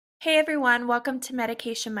Hey everyone, welcome to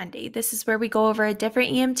Medication Monday. This is where we go over a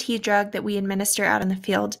different EMT drug that we administer out in the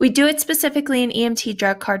field. We do it specifically in EMT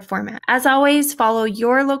drug card format. As always, follow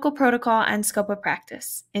your local protocol and scope of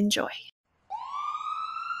practice. Enjoy.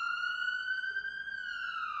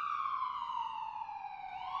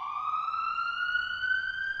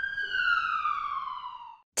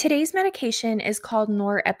 Today's medication is called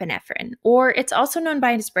Norepinephrine, or it's also known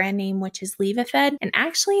by its brand name, which is Levophed, and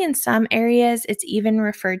actually in some areas it's even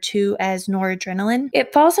referred to as noradrenaline.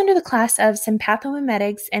 It falls under the class of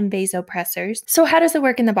sympathomimetics and vasopressors. So how does it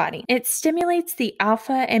work in the body? It stimulates the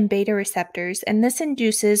alpha and beta receptors, and this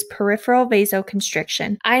induces peripheral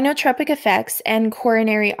vasoconstriction, inotropic effects, and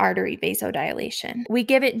coronary artery vasodilation. We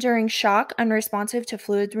give it during shock unresponsive to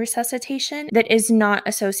fluid resuscitation that is not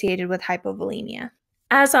associated with hypovolemia.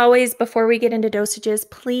 As always, before we get into dosages,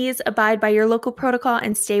 please abide by your local protocol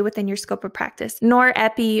and stay within your scope of practice.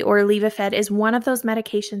 Norepi or Levophed is one of those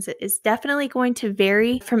medications that is definitely going to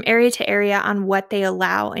vary from area to area on what they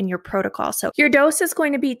allow in your protocol. So your dose is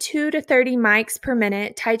going to be 2 to 30 mics per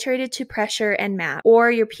minute, titrated to pressure and MAP,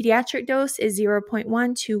 or your pediatric dose is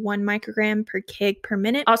 0.1 to 1 microgram per kg per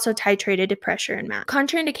minute, also titrated to pressure and MAP.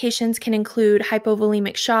 Contraindications can include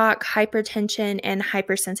hypovolemic shock, hypertension, and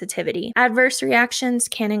hypersensitivity. Adverse reactions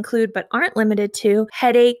can include, but aren't limited to,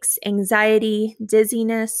 headaches, anxiety,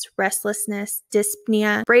 dizziness, restlessness,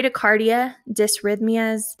 dyspnea, bradycardia,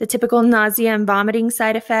 dysrhythmias, the typical nausea and vomiting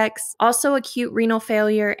side effects, also acute renal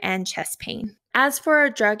failure and chest pain. As for our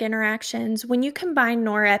drug interactions, when you combine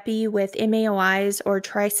norepi with MAOIs or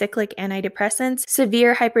tricyclic antidepressants,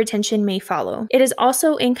 severe hypertension may follow. It is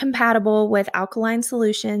also incompatible with alkaline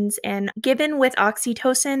solutions, and given with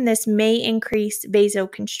oxytocin, this may increase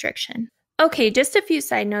vasoconstriction. Okay, just a few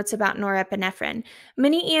side notes about norepinephrine.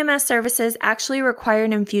 Many EMS services actually require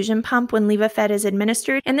an infusion pump when Levophed is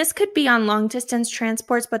administered, and this could be on long-distance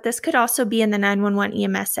transports, but this could also be in the 911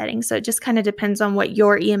 EMS setting, so it just kind of depends on what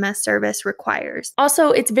your EMS service requires. Also,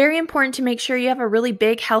 it's very important to make sure you have a really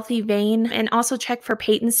big, healthy vein, and also check for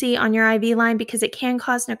patency on your IV line because it can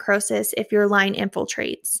cause necrosis if your line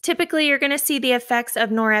infiltrates. Typically, you're going to see the effects of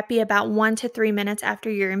norepi about 1 to 3 minutes after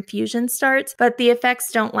your infusion starts, but the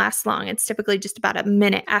effects don't last long. It's typically just about a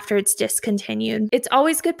minute after it's discontinued. It's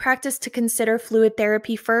always good practice to consider fluid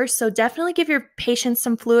therapy first, so definitely give your patients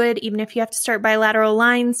some fluid, even if you have to start bilateral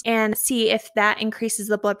lines, and see if that increases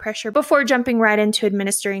the blood pressure before jumping right into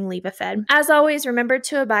administering Levophed. As always, remember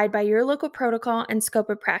to abide by your local protocol and scope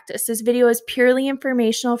of practice. This video is purely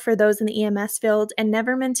informational for those in the EMS field and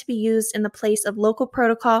never meant to be used in the place of local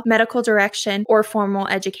protocol, medical direction, or formal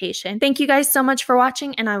education. Thank you guys so much for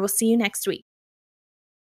watching, and I will see you next week.